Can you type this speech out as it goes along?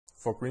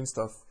For green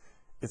stuff,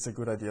 it's a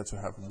good idea to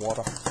have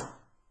water.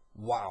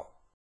 Wow!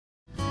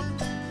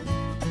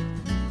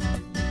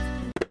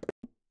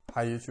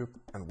 Hi YouTube,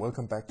 and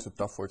welcome back to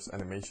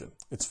DofWorksAnimation.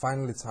 It's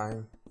finally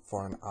time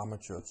for an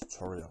armature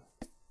tutorial.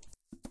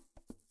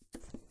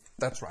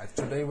 That's right,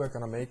 today we're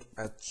gonna make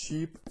a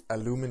cheap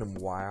aluminum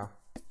wire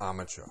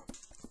armature.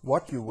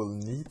 What you will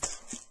need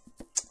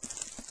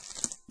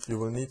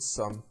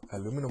some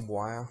aluminum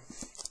wire,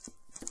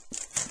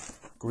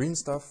 green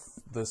stuff.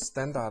 The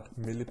standard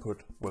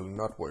milliput will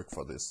not work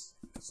for this.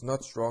 It's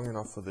not strong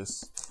enough for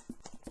this.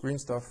 Green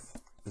stuff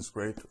is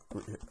great.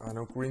 I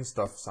know green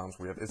stuff sounds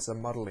weird. It's a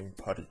modeling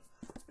putty.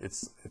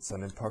 It's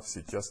an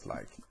epoxy, just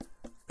like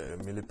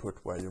milliput,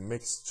 where you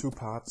mix two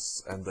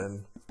parts and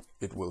then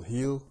it will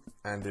heal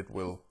and it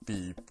will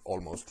be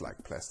almost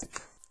like plastic.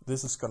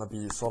 This is gonna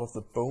be sort of the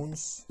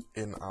bones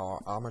in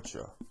our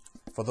armature.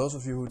 For those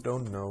of you who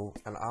don't know,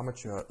 an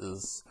armature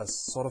is a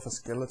sort of a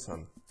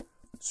skeleton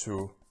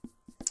to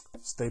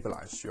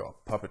stabilize your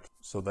puppet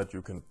so that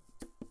you can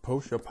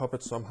pose your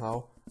puppet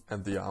somehow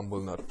and the arm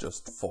will not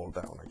just fall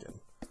down again.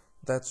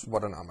 That's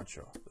what an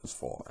armature is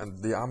for. And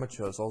the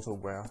armature is also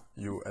where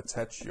you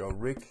attach your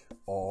rig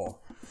or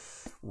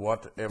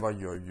whatever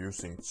you're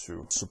using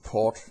to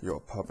support your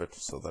puppet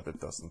so that it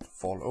doesn't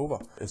fall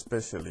over.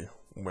 Especially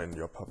when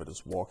your puppet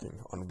is walking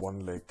on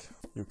one leg,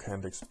 you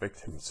can't expect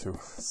him to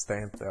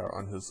stand there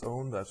on his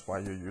own. That's why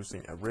you're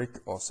using a rig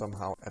or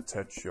somehow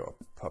attach your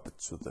puppet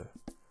to the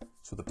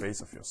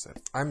base of your set.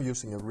 I'm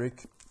using a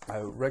rig. I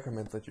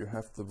recommend that you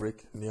have the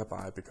rig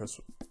nearby, because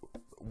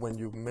when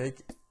you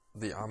make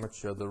the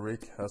armature, the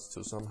rig has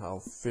to somehow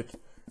fit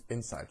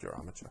inside your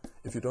armature.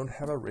 If you don't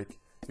have a rig,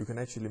 you can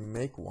actually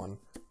make one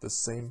the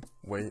same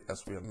way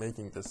as we are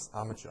making this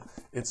armature.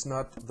 It's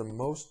not the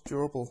most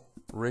durable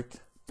rig.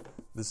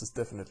 This is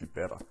definitely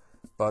better,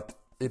 but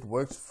it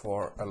works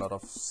for a lot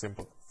of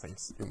simple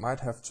things. You might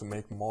have to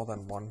make more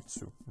than one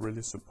to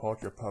really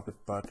support your puppet,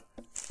 but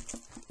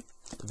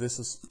this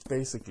is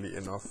basically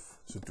enough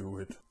to do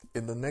it.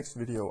 In the next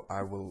video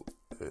I will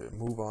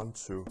move on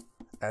to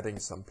adding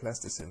some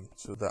plasticine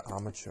to the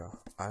armature.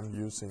 I'm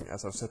using,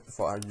 as I've said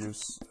before, I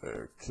use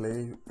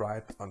clay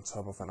right on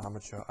top of an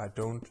armature. I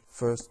don't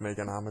first make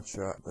an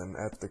armature, then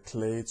add the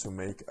clay to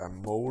make a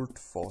mold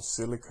for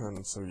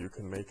silicone, so you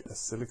can make a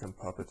silicone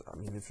puppet. I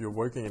mean, if you're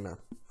working in a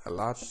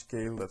large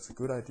scale, that's a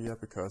good idea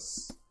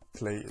because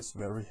clay is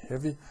very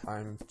heavy.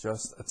 I'm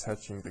just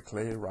attaching the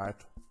clay right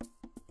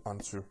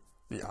onto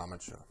the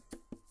armature.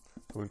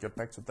 So we'll get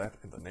back to that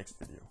in the next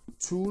video.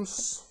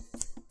 Tools.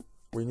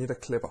 We need a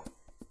clipper.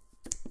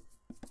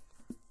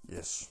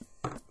 Yes,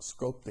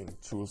 sculpting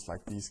tools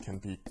like these can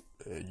be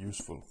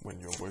useful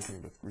when you're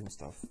working with green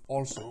stuff.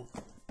 Also,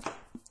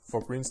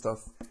 for green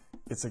stuff,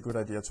 it's a good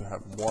idea to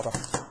have water.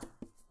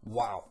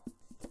 Wow!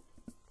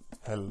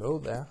 Hello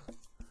there.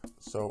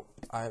 So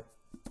I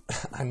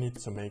need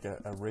to make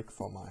a rig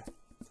for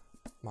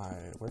my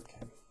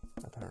webcam,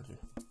 apparently.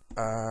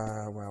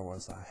 Where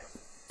was I?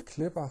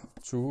 Clipper,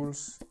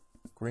 tools,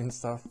 green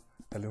stuff,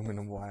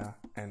 aluminum wire,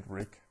 and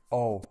rig.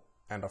 Oh,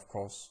 and of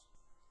course,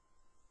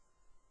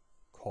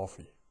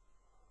 coffee.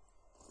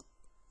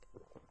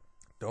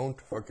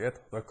 Don't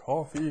forget the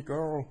coffee,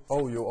 girl.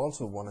 Oh, you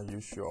also want to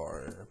use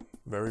your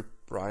very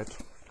bright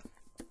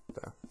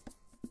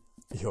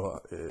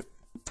your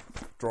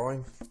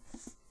drawing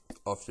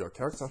of your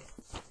character.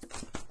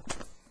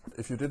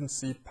 If you didn't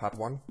see part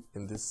 1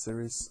 in this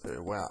series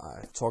where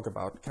I talk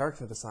about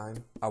character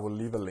design, I will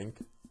leave a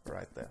link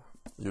right there.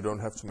 You don't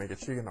have to make a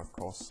chicken, of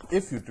course.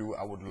 If you do,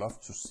 I would love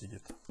to see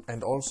it.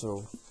 And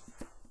also,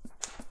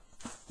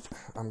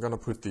 I'm gonna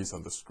put these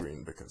on the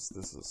screen because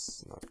this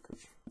is not good.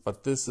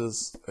 But this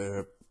is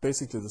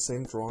basically the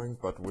same drawing,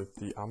 but with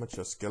the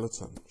armature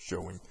skeleton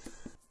showing.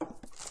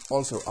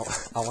 Also,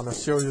 I want to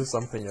show you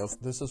something else.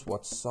 This is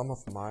what some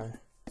of my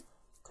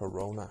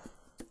Corona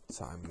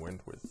time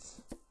went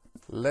with.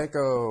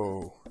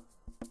 Lego!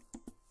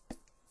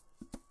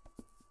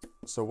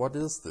 So what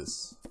is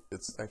this?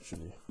 It's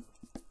actually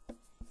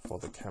for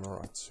the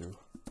camera to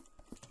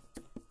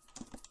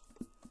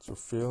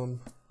film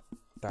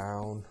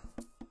down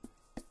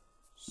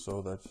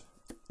so that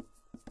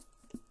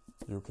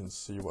you can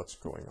see what's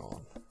going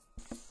on.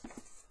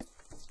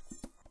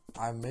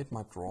 I made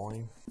my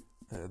drawing.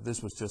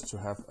 This was just to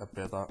have a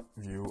better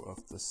view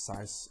of the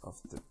size of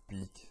the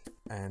beak.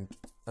 And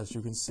as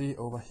you can see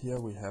over here,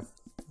 we have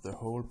the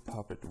whole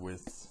puppet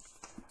with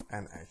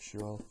an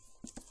actual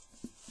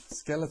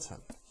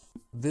skeleton.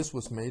 This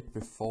was made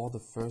before the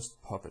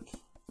first puppet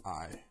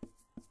I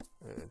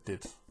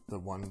did, the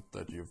one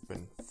that you've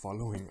been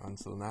following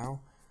until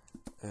now.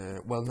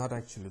 Well, not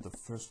actually the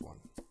first one.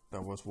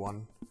 There was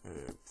one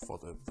for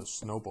the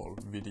snowball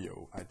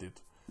video I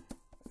did.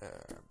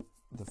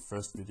 The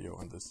first video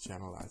on this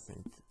channel, I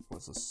think,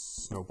 was a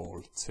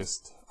snowball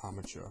test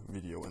armature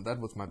video, and that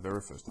was my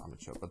very first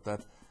armature.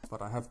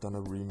 But I have done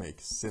a remake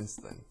since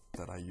then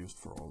that I used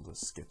for all the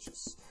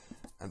sketches.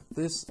 And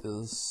this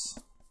is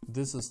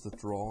the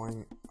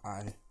drawing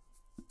I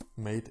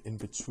made in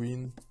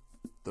between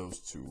those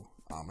two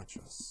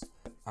armatures.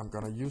 I'm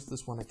gonna use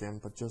this one again,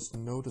 but just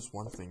notice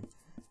one thing.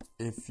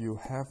 If you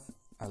have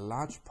a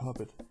large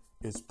puppet,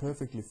 it's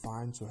perfectly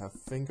fine to have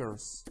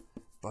fingers,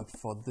 but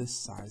for this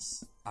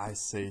size, I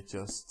say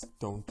just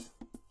don't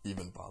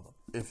even bother.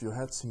 If you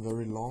had some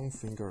very long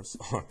fingers,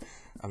 or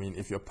I mean,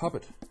 if your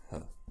puppet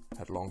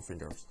had long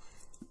fingers,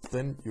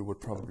 then you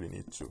would probably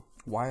need to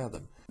wire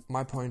them.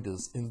 My point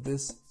is, in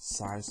this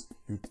size,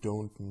 you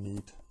don't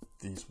need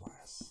these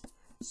wires.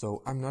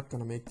 So I'm not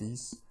gonna make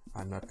these,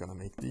 I'm not gonna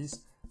make these,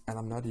 and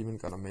I'm not even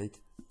gonna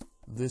make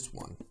this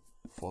one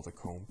for the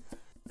comb.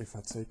 If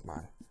I take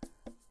my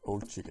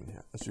old chicken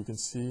here, as you can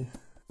see,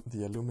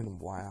 the aluminum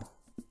wire,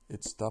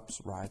 it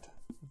stops right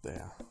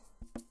there.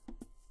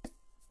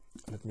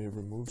 Let me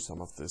remove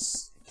some of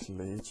this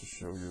clay to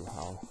show you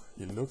how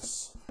he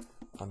looks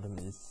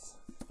underneath.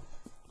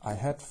 I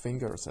had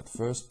fingers at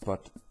first,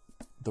 but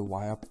the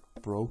wire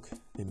broke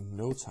in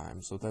no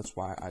time, so that's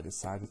why I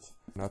decided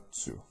not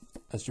to.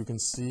 As you can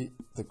see,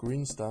 the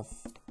green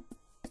stuff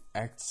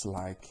acts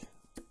like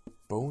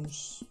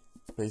bones,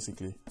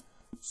 basically.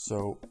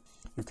 So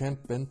you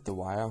can't bend the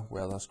wire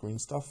where there's green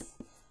stuff.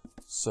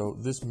 So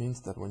this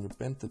means that when you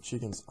bend the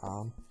chicken's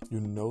arm, you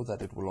know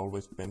that it will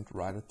always bend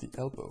right at the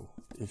elbow.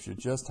 If you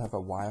just have a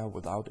wire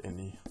without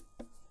any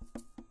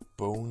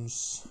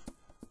bones,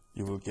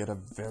 you will get a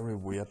very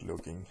weird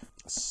looking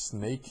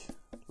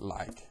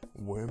snake-like,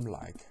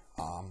 worm-like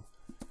arm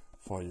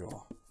for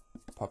your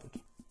puppet.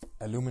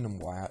 Aluminum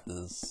wire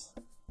is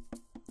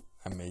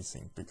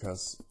amazing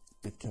because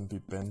it can be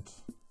bent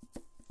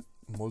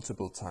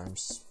multiple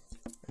times,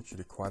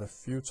 actually quite a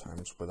few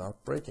times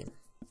without breaking.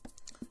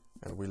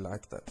 And we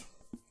like that.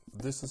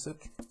 This is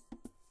it.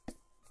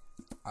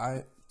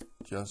 I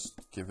just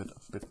give it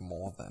a bit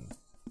more than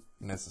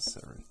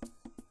necessary,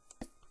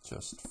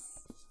 just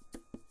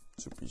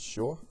to be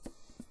sure.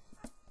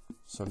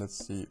 So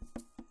let's see,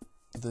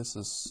 this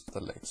is the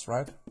legs,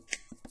 right?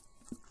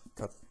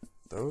 Cut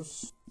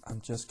those.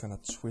 I'm just gonna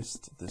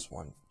twist this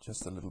one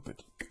just a little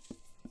bit.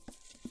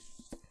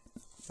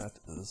 That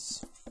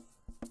is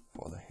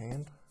for the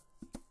hand.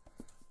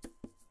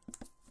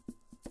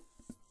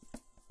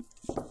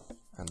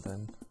 And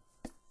then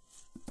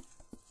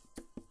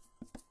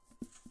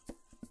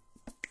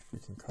we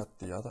can cut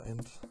the other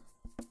end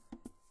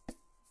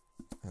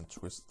and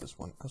twist this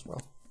one as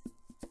well.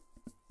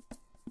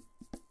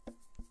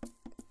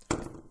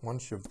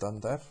 Once you've done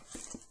that,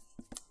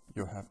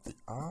 you have the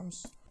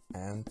arms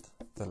and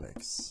the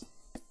legs.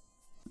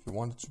 If you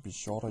want it to be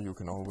shorter, you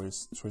can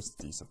always twist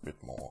these a bit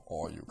more,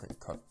 or you can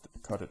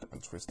cut it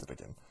and twist it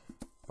again.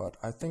 But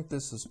I think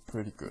this is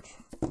pretty good.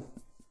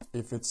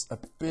 If it's a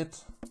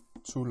bit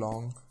too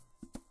long,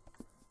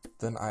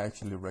 then I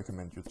actually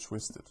recommend you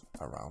twist it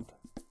around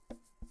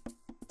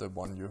the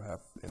one you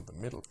have in the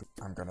middle.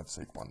 I'm gonna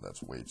take one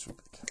that's way too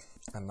big.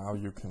 And now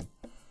you can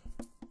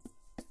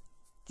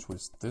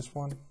twist this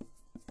one.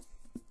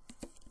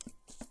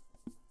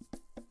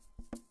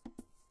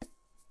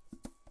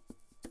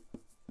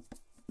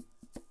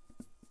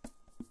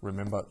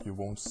 Remember, you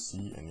won't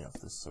see any of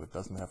this, so it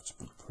doesn't have to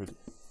be pretty.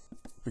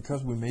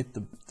 Because we made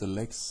the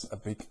legs a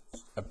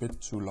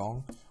bit too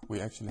long, we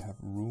actually have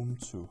room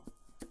to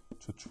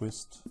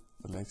twist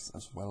the legs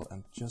as well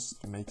and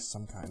just make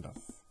some kind of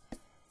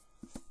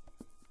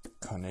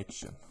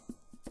connection.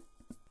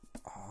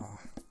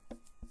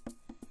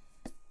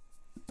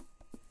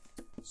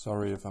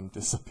 Sorry if I'm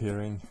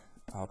disappearing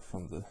out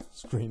from the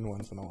screen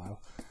once in a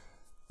while.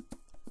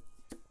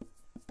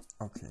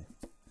 Okay,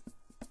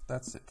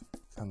 that's it.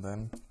 And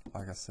then,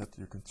 like I said,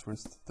 you can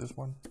twist this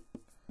one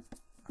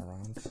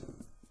around.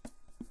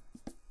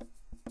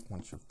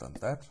 Once you've done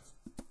that,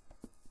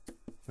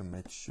 you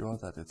make sure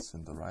that it's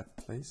in the right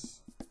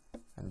place,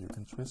 and you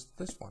can twist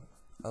this one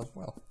as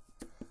well.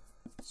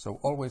 So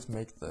always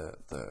make the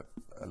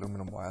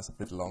aluminum wires a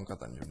bit longer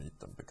than you need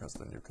them, because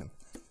then you can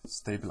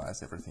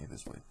stabilize everything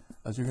this way.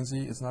 As you can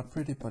see, it's not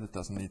pretty, but it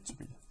doesn't need to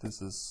be.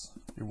 This is,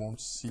 you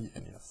won't see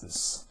any of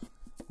this.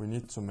 We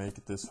need to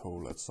make this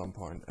hole at some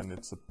point, and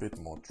it's a bit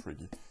more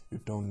tricky. You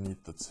don't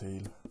need the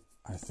tail.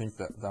 I think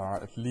that there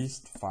are at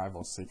least 5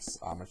 or 6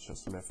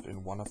 armatures left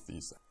in one of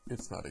these.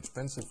 It's not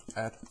expensive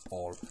at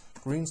all.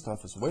 Green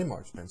stuff is way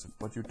more expensive,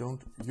 but you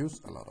don't use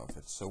a lot of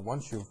it. So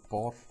once you've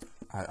bought,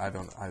 I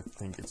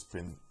think it's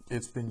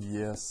been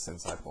years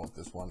since I bought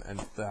this one, and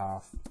there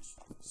are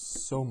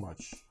so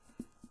much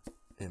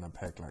in a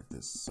pack like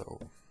this.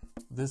 So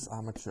this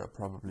armature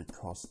probably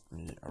cost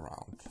me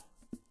around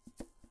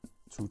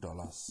 $2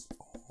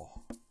 or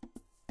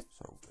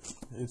so.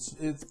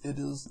 It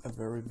is a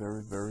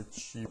very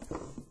cheap.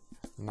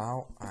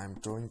 Now I'm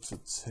going to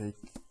take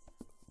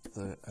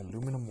the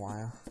aluminum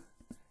wire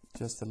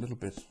just a little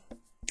bit.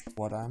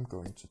 What I'm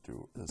going to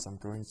do is I'm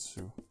going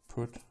to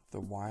put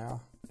the wire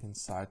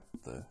inside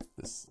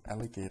this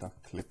alligator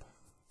clip.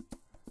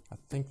 I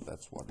think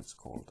that's what it's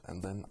called,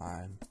 and then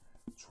I'm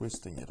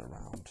twisting it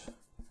around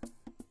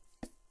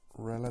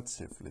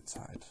relatively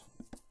tight.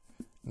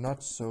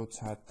 Not so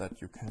tight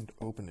that you can't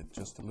open it,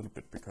 just a little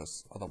bit,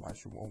 because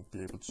otherwise you won't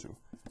be able to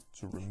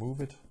remove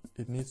it.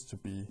 It needs to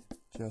be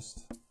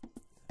just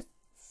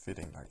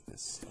fitting like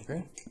this.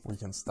 Okay, we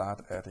can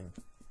start adding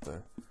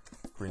the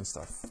green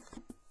stuff.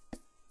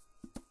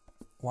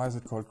 Why is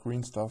it called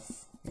green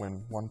stuff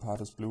when one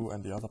part is blue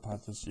and the other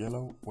part is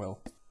yellow? Well,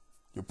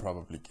 you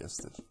probably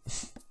guessed it.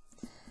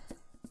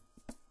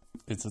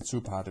 It's a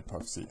two-part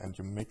epoxy, and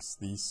you mix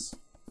these,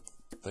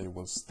 they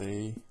will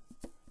stay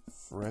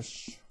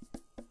fresh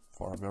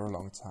for a very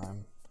long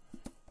time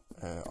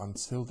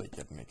until they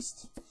get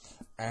mixed.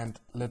 And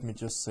let me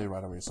just say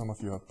right away, some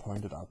of you have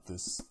pointed out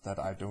this, that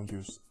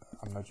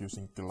I'm not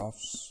using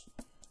gloves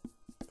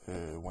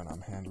when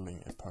I'm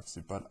handling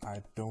epoxy, but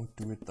I don't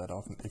do it that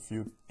often. If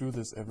you do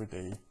this every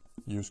day,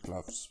 use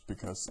gloves,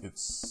 because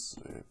it's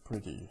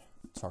pretty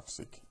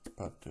toxic,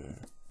 but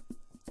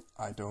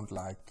I don't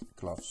like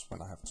gloves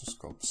when I have to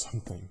sculpt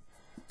something.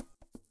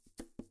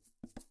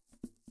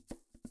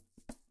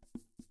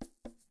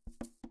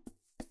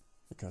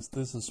 Because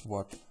this is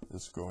what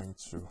is going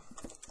to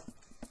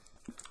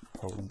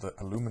hold the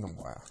aluminum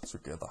wire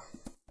together.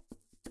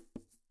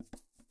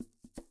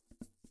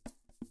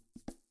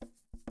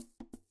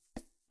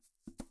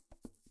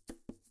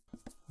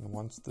 And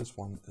once this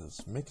one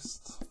is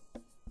mixed,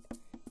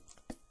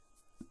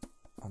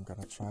 I'm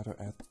gonna try to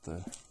add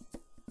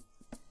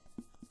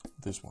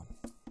this one.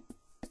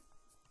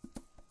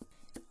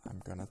 I'm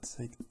gonna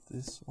take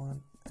this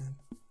one and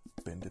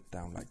bend it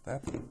down like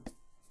that. You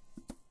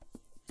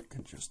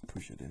can just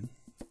push it in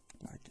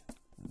like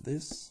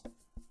this,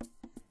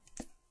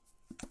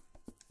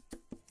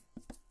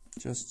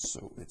 just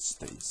so it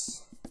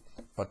stays.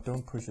 But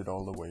don't push it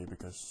all the way,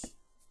 because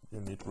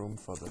you need room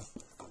for the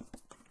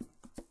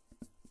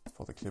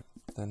clip.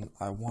 Then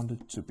I want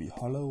it to be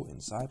hollow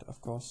inside, of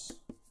course,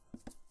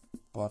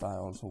 but I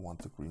also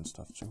want the green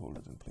stuff to hold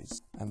it in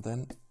place. And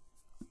then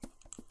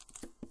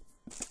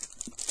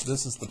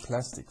this is the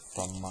plastic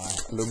from my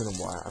aluminum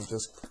wire. I'm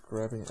just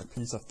grabbing a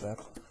piece of that,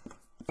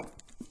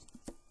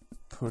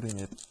 putting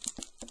it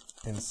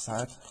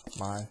inside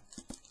my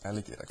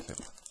alligator clip,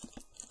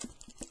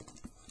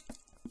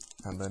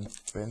 and then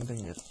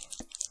bending it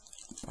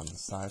on the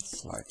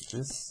sides like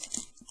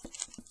this.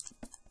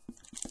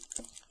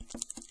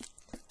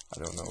 I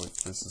don't know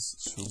if this is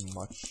too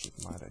much,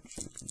 it might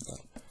actually be,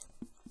 but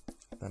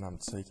then I'm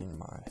taking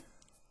my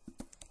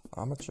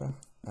armature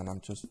and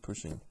I'm just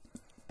placing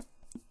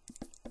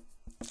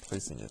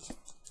it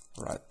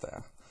right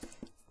there,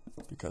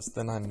 because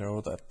then I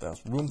know that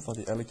there's room for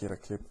the alligator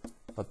clip,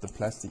 but the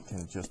plastic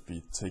can just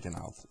be taken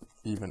out,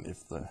 even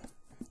if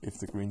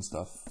the green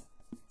stuff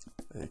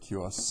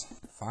cures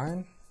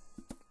fine.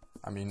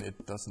 I mean,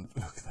 it doesn't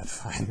look that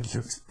fine, it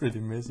looks pretty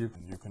messy.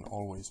 You can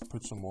always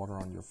put some water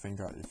on your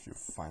finger if you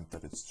find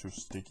that it's too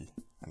sticky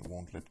and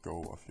won't let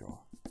go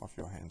of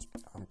your hands.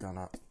 I'm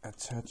gonna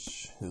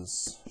attach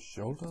his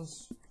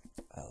shoulders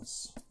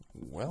as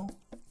well.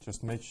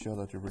 Just make sure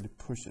that you really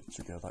push it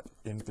together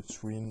in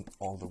between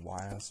all the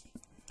wires,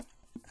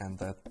 and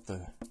that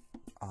the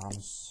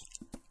arms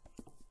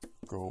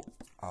go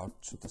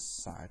out to the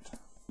side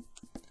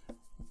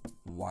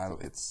while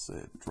it's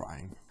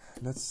drying.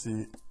 Let's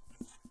see.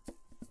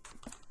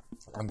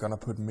 I'm gonna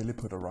put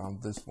milliput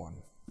around this one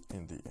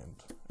in the end,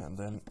 and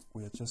then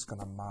we're just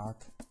gonna mark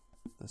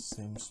the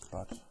same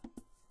spot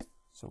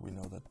so we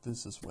know that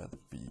this is where the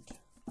beak.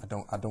 I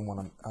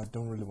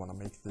don't really wanna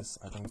make this.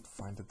 I don't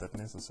find it that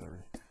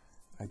necessary.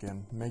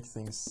 Again, make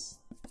things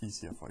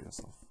easier for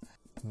yourself.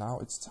 Now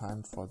it's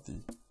time for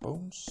the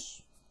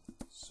bones.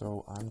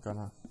 So I'm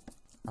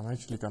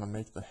actually gonna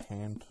make the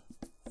hand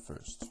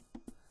first.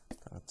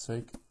 Gonna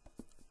take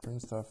green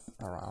stuff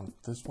around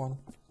this one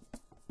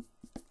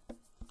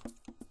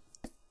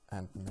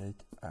and make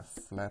a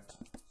flat,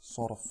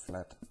 sort of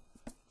flat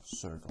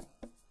circle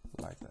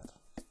like that.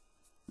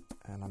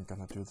 And I'm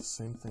gonna do the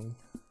same thing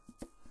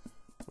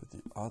with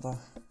the other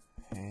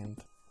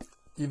hand.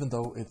 Even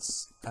though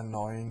it's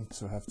annoying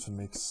to have to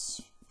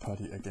mix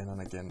putty again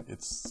and again,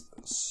 it's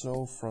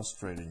so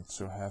frustrating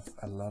to have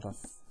a lot of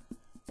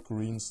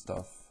green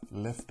stuff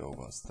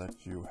leftovers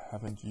that you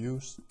haven't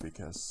used,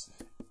 because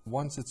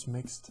once it's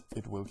mixed,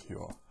 it will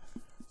cure.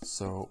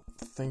 So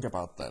think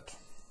about that.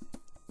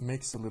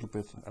 Mix a little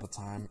bit at a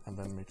time and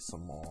then mix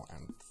some more,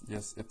 and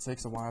yes, it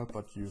takes a while,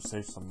 but you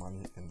save some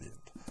money in the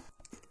end.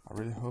 I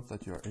really hope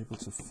that you're able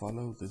to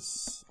follow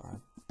this.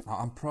 Now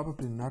I'm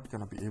probably not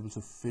gonna be able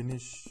to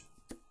finish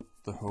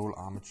the whole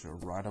armature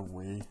right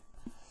away.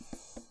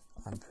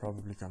 I'm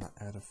probably gonna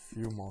add a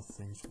few more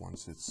things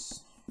once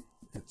it's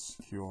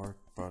cured,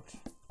 but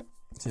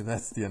see,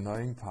 that's the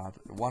annoying part.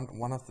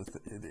 One of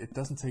it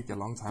doesn't take a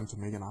long time to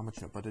make an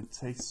armature, but it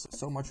takes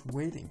so much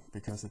waiting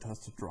because it has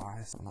to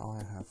dry. So now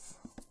I have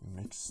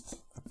mixed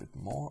a bit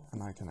more,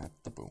 and I can add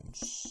the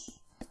bones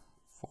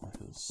for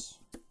his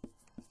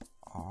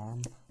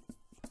arm.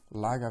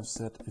 Like I've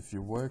said, if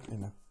you work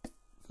in a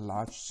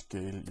large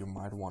scale, you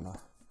might wanna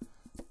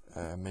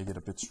make it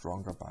a bit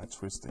stronger by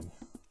twisting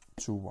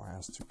two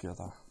wires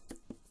together.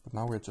 But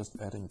now we're just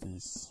adding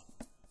these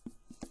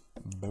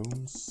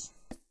bones.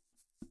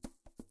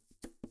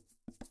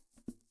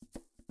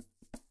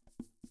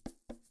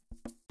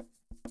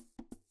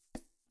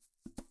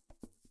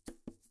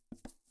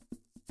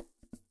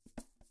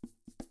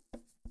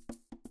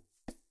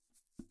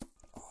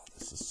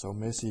 It's so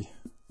messy.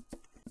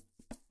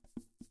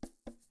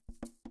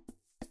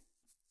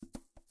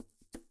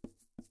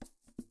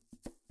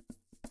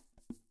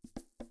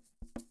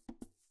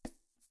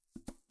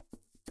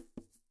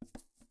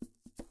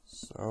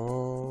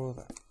 So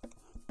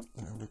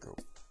there we go.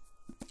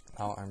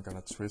 Now I'm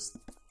gonna twist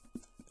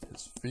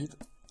his feet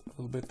a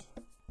little bit.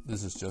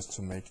 This is just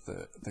to make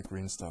the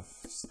green stuff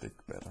stick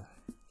better.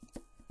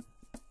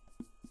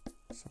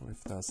 So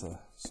if there's a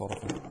sort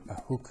of a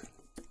hook,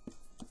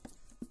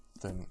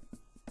 then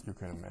you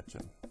can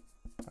imagine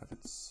that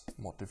it's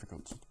more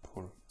difficult to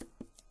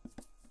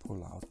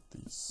pull out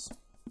these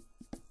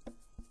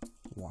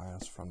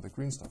wires from the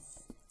green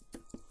stuff.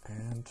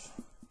 And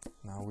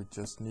now we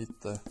just need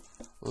the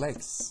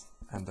legs,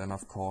 and then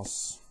of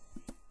course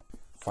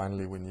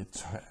finally we need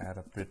to add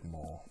a bit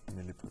more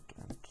milliput,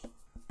 and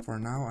for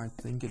now I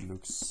think it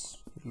looks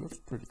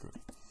pretty good.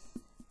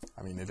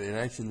 I mean, it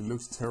actually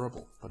looks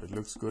terrible, but it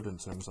looks good in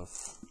terms of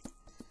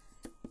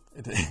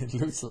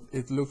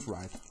it looks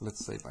right.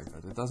 Let's say it like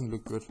that. It doesn't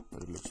look good,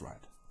 but it looks right.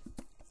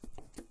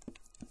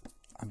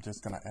 I'm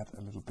just gonna add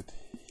a little bit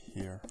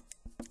here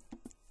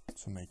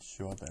to make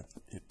sure that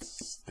it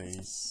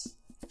stays,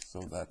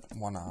 so that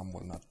one arm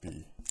will not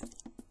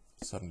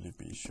suddenly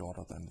be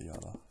shorter than the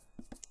other,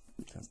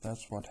 because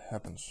that's what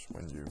happens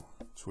when you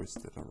twist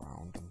it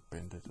around and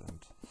bend it and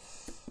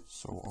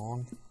so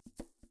on.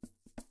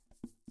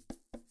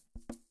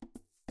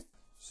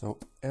 So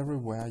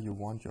everywhere you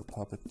want your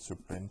puppet to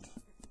bend,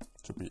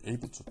 to be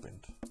able to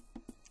bend,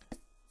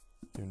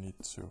 you need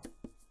to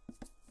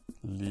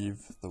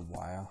leave the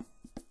wire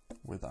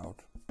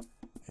without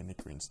any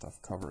green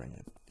stuff covering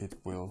it. It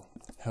will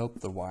help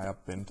the wire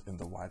bend in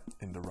the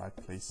right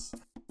place.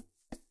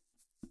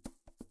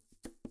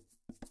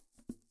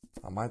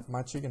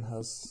 My chicken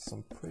has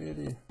some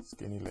pretty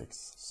skinny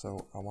legs,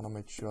 so I want to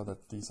make sure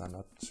that these are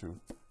not too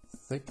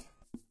thick.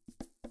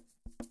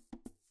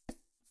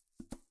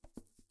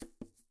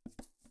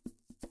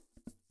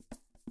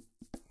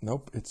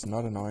 Nope, it's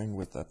not annoying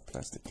with that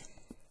plastic.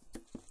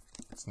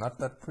 It's not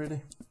that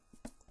pretty,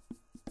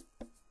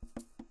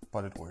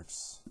 but it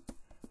works.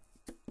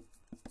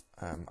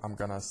 I'm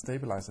gonna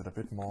stabilize it a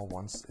bit more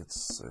once it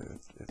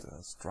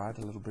has dried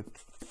a little bit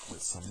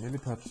with some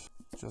milliput.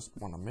 Just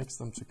want to mix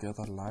them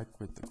together like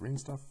with the green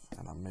stuff,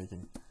 and I'm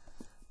making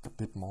a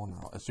bit more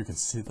now. As you can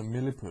see, the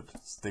milliput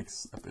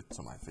sticks a bit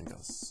to my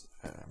fingers,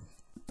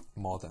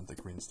 more than the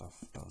green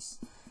stuff does.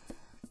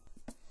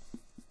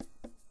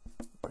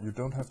 But you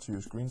don't have to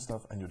use green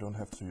stuff and you don't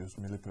have to use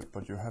milliput,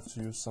 but you have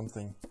to use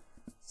something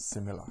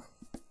similar.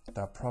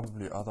 There are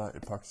probably other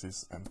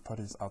epoxies and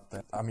putties out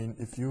there. I mean,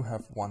 if you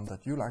have one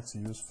that you like to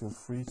use, feel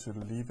free to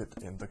leave it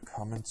in the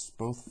comments,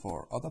 both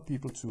for other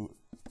people to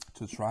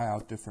try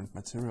out different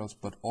materials,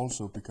 but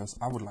also because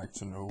I would like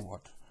to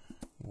know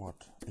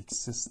what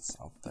exists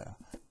out there.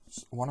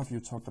 So one of you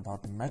talked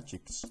about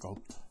Magic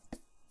Sculpt,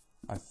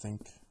 I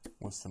think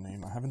was the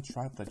name. I haven't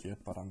tried that yet,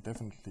 but I'm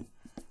definitely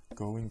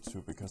going to,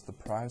 because the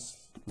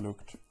price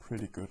looked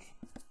pretty good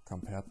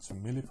compared to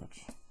milliput.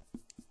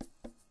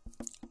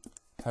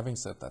 Having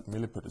said that,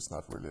 milliput is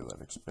not really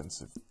that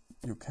expensive.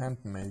 You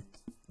can't make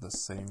the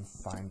same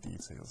fine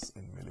details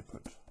in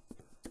milliput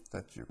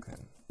that you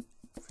can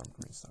from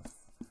green stuff.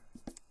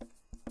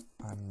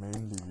 I'm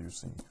mainly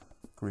using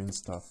green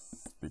stuff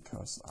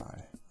because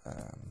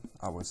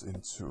I was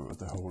into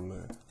the whole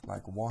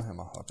like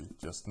Warhammer hobby,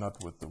 just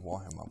not with the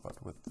Warhammer, but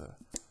with the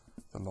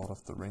Lord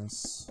of the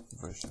Rings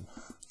version,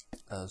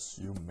 as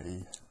you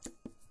may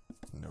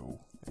know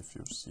if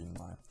you've seen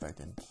my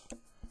back-end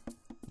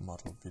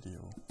model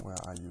video where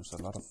I use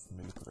a lot of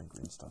milliput and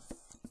green stuff.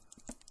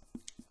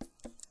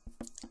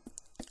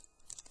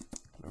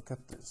 Look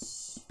at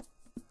this.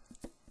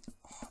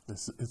 Oh,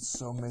 it's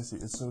so messy.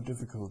 It's so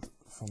difficult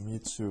for me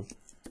to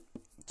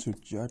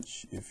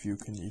judge if you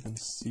can even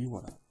see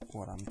what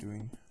I'm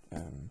doing.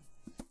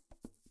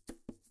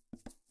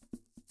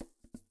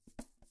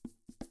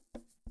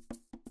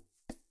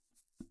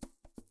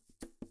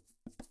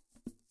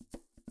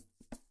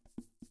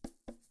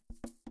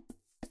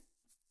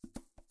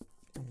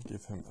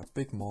 Give him a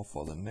bit more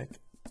for the neck.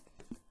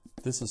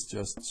 This is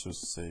just to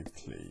save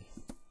clay.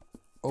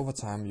 Over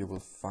time you will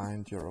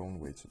find your own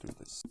way to do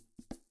this.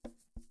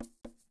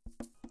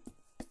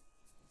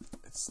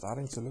 It's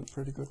starting to look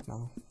pretty good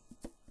now.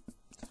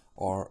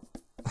 Or,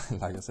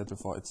 like I said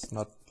before, it's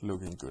not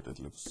looking good.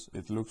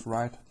 It looks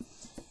right.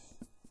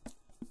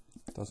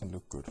 It doesn't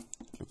look good.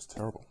 It looks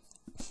terrible.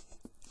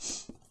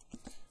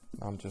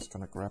 Now I'm just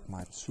gonna grab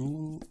my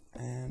tool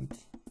and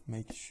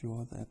make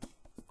sure that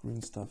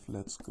green stuff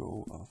lets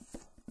go of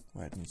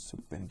where it needs to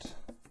bend.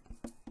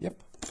 Yep.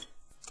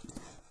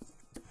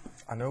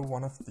 I know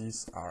one of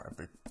these are a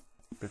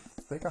bit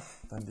thicker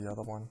than the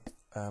other one,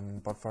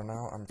 but for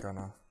now I'm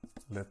gonna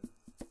let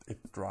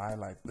it dry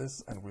like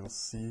this and we'll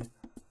see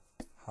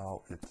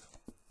how it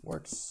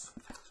works.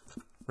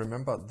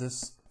 Remember,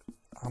 this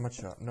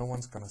armature, no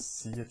one's gonna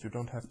see it. You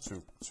don't have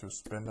to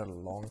spend a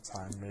long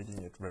time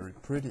making it very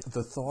pretty.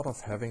 The thought of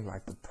having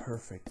like the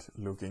perfect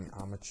looking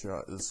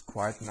armature is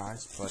quite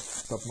nice, but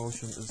stop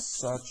motion is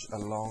such a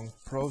long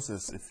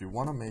process. If you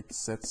want to make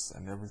sets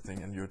and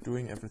everything and you're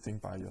doing everything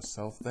by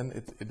yourself, then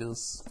it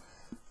is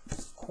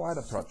quite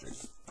a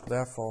project.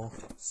 Therefore,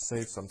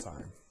 save some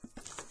time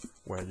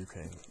where you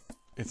can.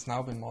 It's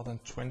now been more than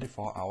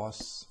 24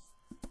 hours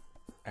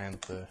and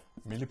the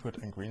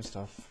milliput and green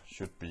stuff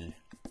should be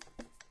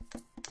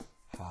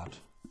hard.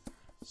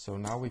 So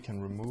now we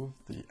can remove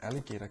the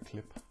alligator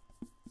clip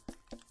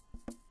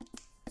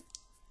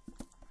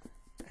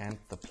and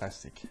the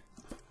plastic.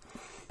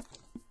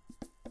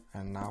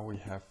 And now we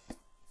have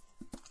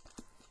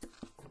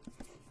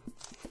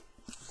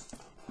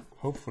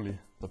hopefully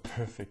the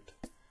perfect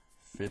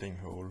fitting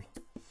hole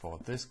for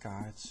this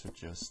guy to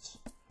just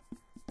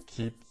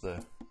keep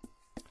the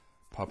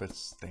puppet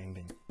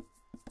standing.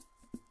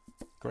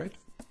 Great.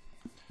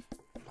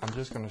 I'm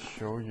just going to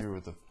show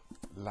you the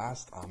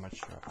last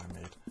armature I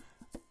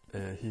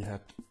made. He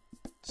had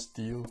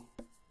steel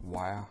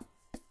wire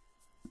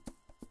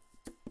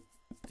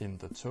in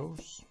the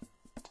toes,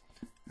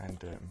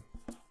 and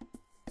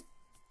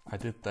I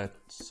did that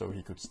so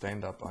he could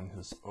stand up on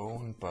his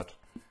own, but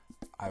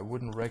I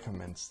wouldn't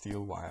recommend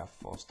steel wire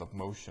for stop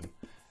motion.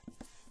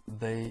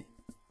 They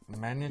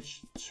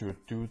managed to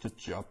do the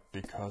job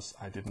because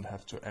I didn't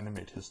have to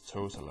animate his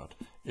toes a lot.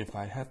 If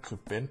I had to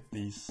bend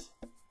these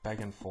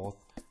back and forth,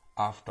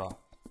 after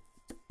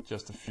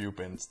just a few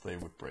bends they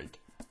would break.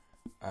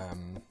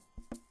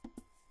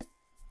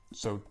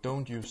 So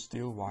don't use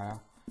steel wire.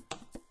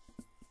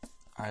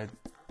 I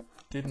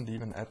didn't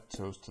even add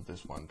toes to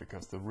this one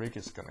because the rig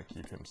is gonna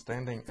keep him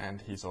standing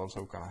and he's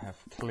also gonna have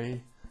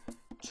clay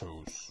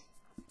toes.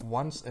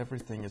 Once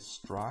everything is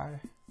dry,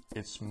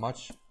 it's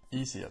much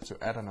easier to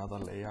add another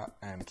layer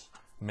and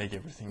make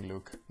everything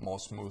look more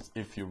smooth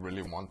if you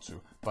really want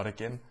to. But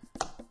again,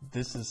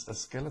 this is a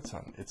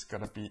skeleton. It's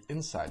gonna be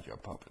inside your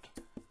puppet.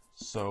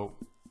 So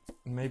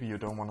maybe you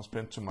don't want to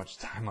spend too much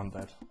time on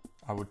that.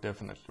 I would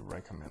definitely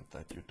recommend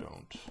that you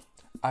don't.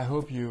 I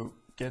hope you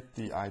get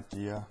the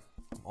idea.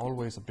 I'm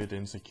always a bit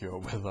insecure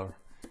whether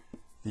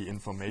the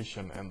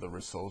information and the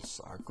results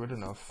are good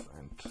enough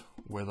and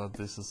whether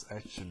this is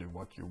actually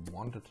what you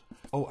wanted.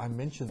 Oh, I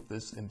mentioned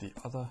this in the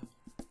other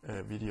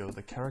video,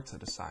 the character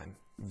design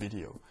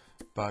video,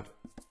 but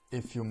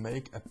if you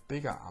make a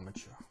bigger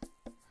armature,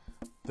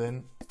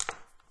 then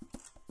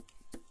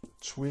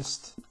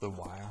twist the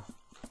wire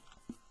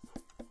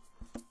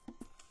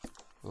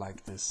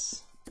like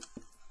this,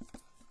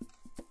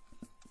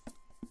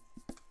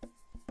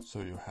 so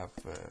you have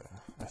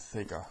a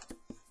thicker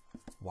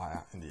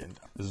wire in the end.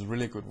 This is a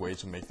really good way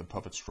to make the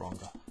puppet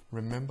stronger.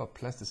 Remember,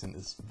 plasticine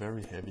is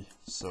very heavy,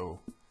 so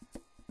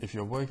if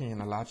you're working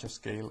in a larger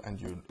scale and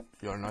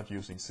you're not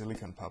using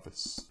silicone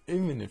puppets,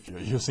 even if you're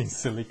using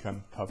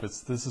silicone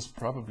puppets, this is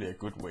probably a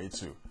good way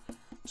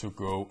to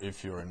go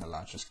if you're in a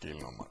larger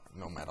scale,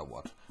 no matter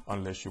what,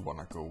 unless you want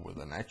to go with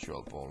an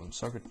actual ball and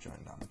socket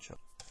joint armature.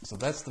 So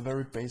that's the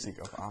very basic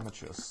of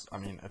armatures. I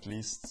mean, at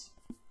least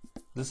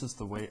this is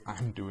the way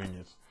I'm doing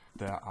it.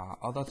 There are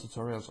other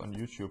tutorials on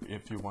YouTube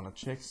if you want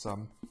to check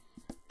some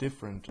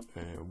different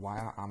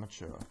wire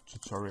armature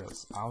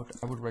tutorials out.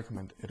 I would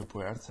recommend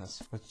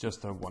DofWorksAnimation. It's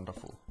just a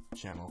wonderful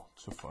channel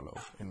to follow,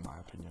 in my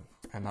opinion.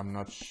 And I'm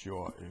not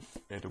sure if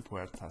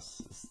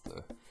DofWorksAnimation is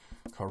the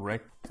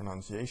correct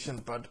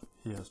pronunciation, but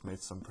he has made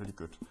some pretty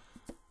good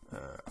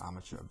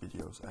armature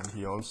videos, and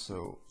he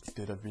also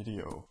did a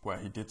video where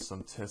he did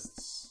some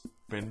tests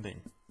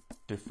bending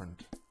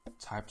different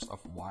types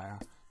of wire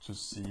to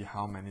see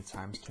how many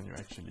times can you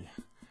actually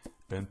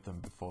bend them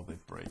before they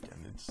break,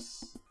 and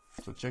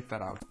so check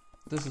that out.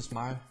 This is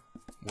my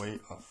way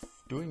of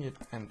doing it,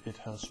 and it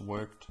has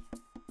worked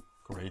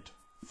great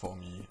for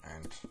me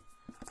and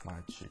my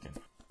chicken.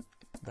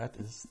 That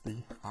is the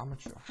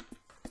armature.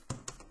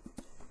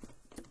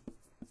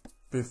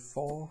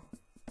 Before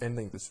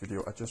ending this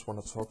video, I just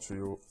want to talk to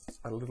you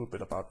a little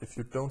bit about, if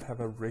you don't have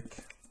a rig,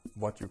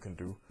 what you can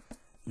do.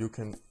 You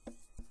can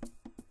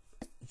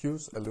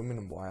use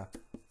aluminum wire,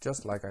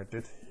 just like I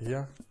did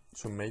here,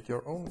 to make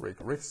your own rig.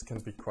 Rigs can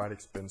be quite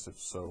expensive,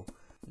 so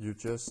you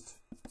just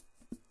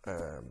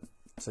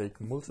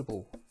take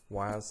multiple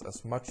wires,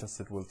 as much as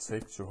it will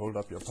take to hold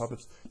up your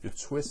puppets, you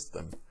twist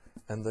them,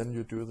 and then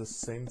you do the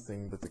same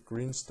thing with the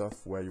green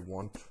stuff where you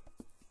want.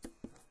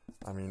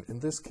 I mean, in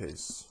this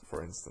case,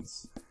 for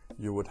instance,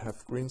 you would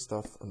have green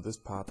stuff on this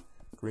part,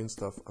 green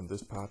stuff on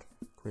this part,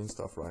 green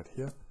stuff right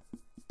here,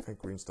 and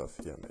green stuff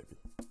here maybe.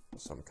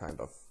 Some kind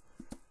of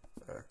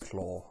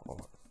claw or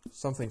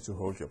something to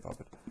hold your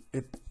puppet.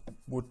 It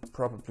would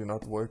probably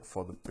not work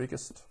for the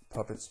biggest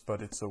puppets,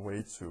 but it's a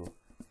way to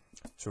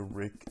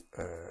rig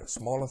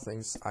smaller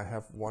things. I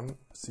have one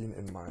scene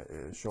in my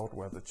short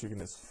where the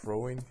chicken is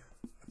throwing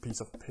a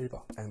piece of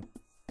paper, and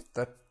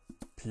that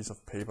piece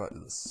of paper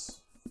is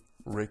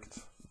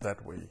rigged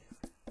that way.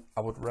 I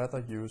would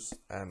rather use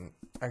an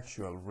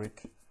actual rig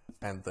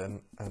and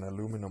then an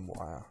aluminum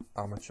wire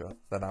armature.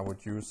 Then I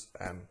would use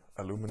an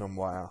aluminum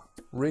wire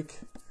rig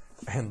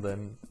and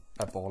then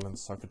a ball and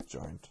socket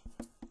joint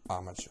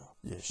armature.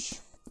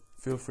 Yes.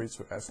 Feel free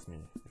to ask me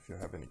if you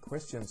have any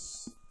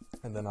questions,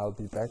 and then I'll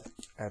be back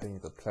adding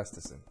the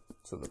plasticine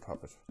to the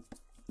puppet.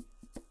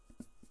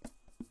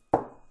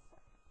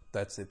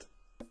 That's it.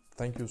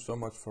 Thank you so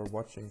much for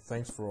watching.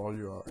 Thanks for all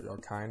your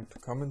kind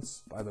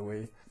comments. By the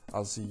way,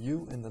 I'll see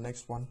you in the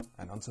next one,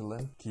 and until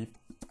then, keep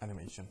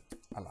animation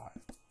alive.